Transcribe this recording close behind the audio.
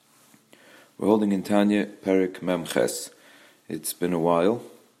We're holding in Tanya, Perek Mem Ches. It's been a while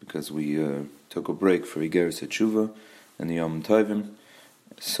because we took a break for Igeres HaTshuva and the Yom Tovim.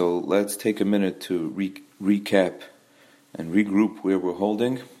 So let's take a minute to recap and regroup where we're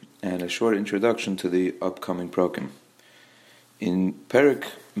holding and a short introduction to the upcoming Prokim. In Perek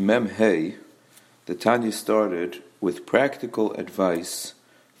Mem Hey, the Tanya started with practical advice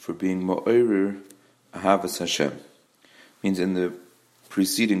for being Mo'erer Ahavas Hashem. Means in the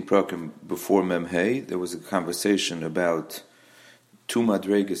preceding program before Mem Hey, there was a conversation about two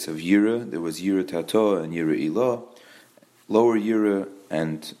madregas of Yira. There was Yira Tato and Yira Ilah. Lower Yira,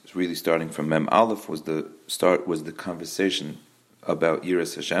 and really starting from Mem Aleph was the conversation about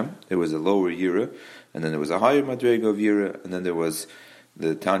Yiras Hashem. There was a lower Yira, and then there was a higher madrega of Yira, and then there was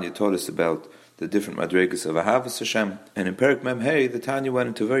the Tanya taught us about the different madregas of Ahavas Hashem. And in Perek Mem Hey, the Tanya went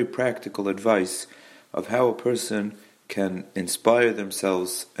into very practical advice of how a person can inspire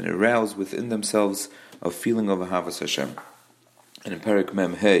themselves and arouse within themselves a feeling of Ahavas Hashem. And in Perek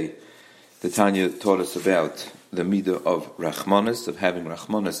Mem Hey, the Tanya taught us about the midah of Rachmanis, of having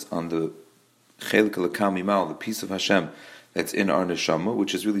Rachmanis on the Chelik L'Kam Imal, the piece of Hashem that's in our neshama,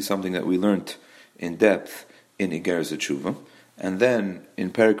 which is really something that we learned in depth in Igeres HaTshuva. And then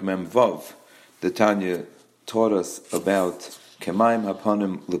in Perek Mem Vav, the Tanya taught us about Kemayim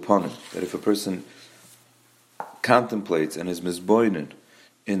Hapanim L'Panim, that if a person contemplates and is mizboinen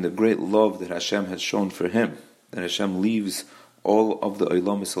in the great love that Hashem has shown for him, that Hashem leaves all of the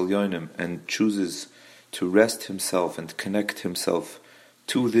Olamis Elyonim and chooses to rest himself and connect himself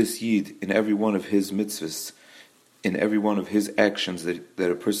to this Yid in every one of his mitzvahs, in every one of his actions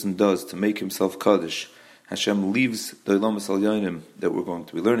that a person does to make himself Kaddish. Hashem leaves the Olamis Elyonim that we're going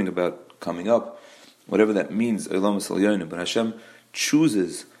to be learning about coming up, whatever that means, Olamis Elyonim, but Hashem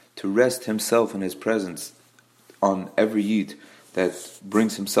chooses to rest himself in his presence on every Yid that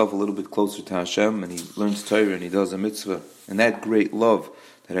brings himself a little bit closer to Hashem, and he learns Torah and he does a mitzvah. And that great love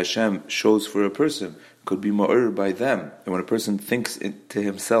that Hashem shows for a person could be ma'or by them. And when a person thinks to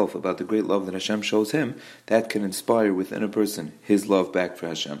himself about the great love that Hashem shows him, that can inspire within a person his love back for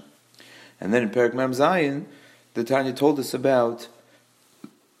Hashem. And then in Perek Mem Zayin, the Tanya told us about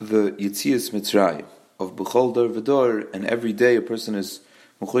the Yitzias Mitzrayim, of B'chol Dor V'dor, and every day a person is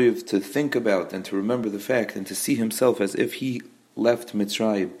mechuyev to think about and to remember the fact and to see himself as if he left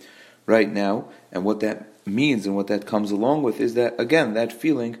Mitzrayim right now. And what that means and what that comes along with is that, again, that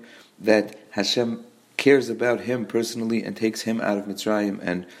feeling that Hashem cares about him personally and takes him out of Mitzrayim,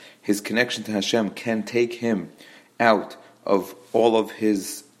 and his connection to Hashem can take him out of all of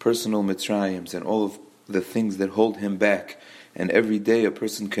his personal Mitzrayims and all of the things that hold him back. And every day a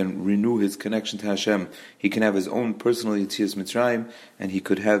person can renew his connection to Hashem. He can have his own personal Yetzias Mitzrayim, and he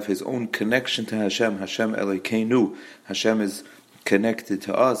could have his own connection to Hashem. Hashem Elokeinu. Hashem is connected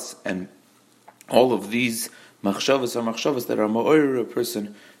to us, and all of these machshavas are machshavas that are ma'or a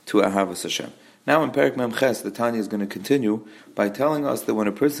person to Ahavas Hashem. Now in Perek Mem Ches, the Tanya is going to continue by telling us that when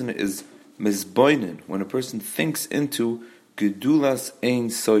a person is mizboinen, when a person thinks into Gedulas Ein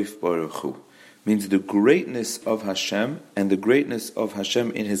Sof Baruch Hu, means the greatness of Hashem, and the greatness of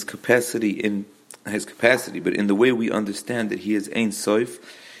Hashem in his capacity, but in the way we understand that he is Ein Sof,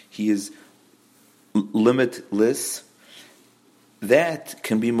 he is limitless. That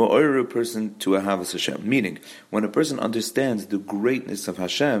can be ma'or a person to Ahavas Hashem. Meaning, when a person understands the greatness of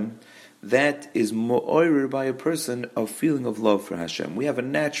Hashem, that is ma'or by a person a feeling of love for Hashem. We have a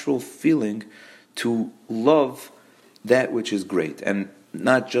natural feeling to love that which is great, and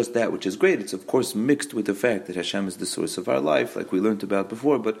not just that which is great, it's of course mixed with the fact that Hashem is the source of our life, like we learned about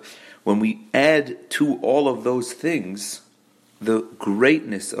before, but when we add to all of those things the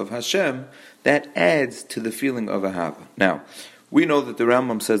greatness of Hashem, that adds to the feeling of Ahava. Now, we know that the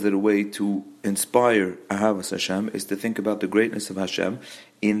Rambam says that a way to inspire Ahavas Hashem is to think about the greatness of Hashem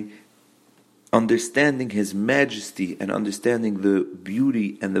in understanding His majesty and understanding the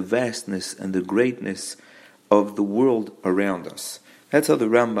beauty and the vastness and the greatness of the world around us. That's how the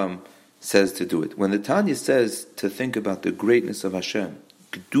Rambam says to do it. When the Tanya says to think about the greatness of Hashem,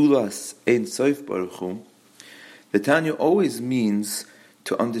 Gedulas Ein Sof Baruch Hu, the Tanya always means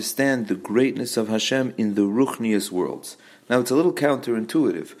to understand the greatness of Hashem in the Ruchnius worlds. Now it's a little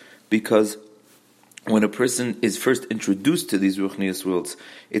counterintuitive, because when a person is first introduced to these Ruchnius worlds,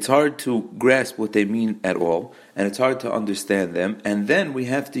 it's hard to grasp what they mean at all, and it's hard to understand them, and then we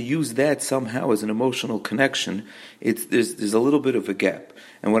have to use that somehow as an emotional connection. There's a little bit of a gap.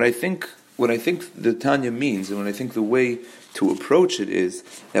 And what I think the Tanya means, and what I think the way to approach it is,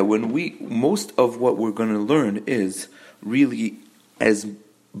 that most of what we're going to learn is really as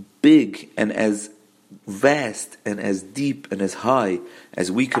big and as vast and as deep and as high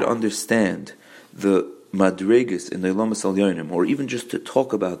as we could understand the madregas in the Eilamus Elyonim, or even just to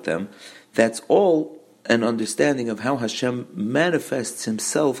talk about them, that's all an understanding of how Hashem manifests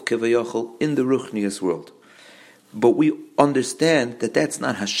Himself kevayachol in the Ruchnius world. But we understand that that's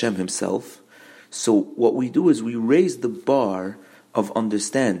not Hashem Himself. So what we do is we raise the bar of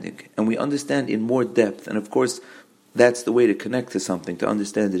understanding, and we understand in more depth. And of course, that's the way to connect to something, to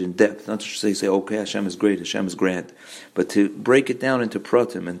understand it in depth. Not to say, okay, Hashem is great, Hashem is grand, but to break it down into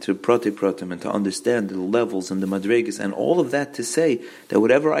pratim and to pratim and to understand the levels and the madregas and all of that, to say that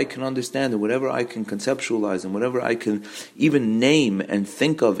whatever I can understand and whatever I can conceptualize and whatever I can even name and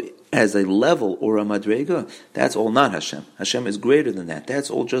think of as a level or a madrega, that's all not Hashem. Hashem is greater than that. That's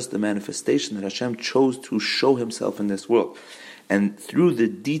all just the manifestation that Hashem chose to show Himself in this world. And through the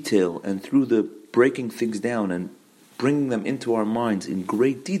detail and through the breaking things down and bringing them into our minds in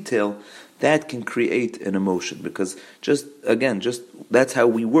great detail, that can create an emotion. Because just that's how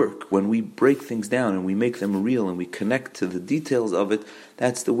we work. When we break things down and we make them real and we connect to the details of it,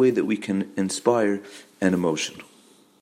 that's the way that we can inspire an emotion.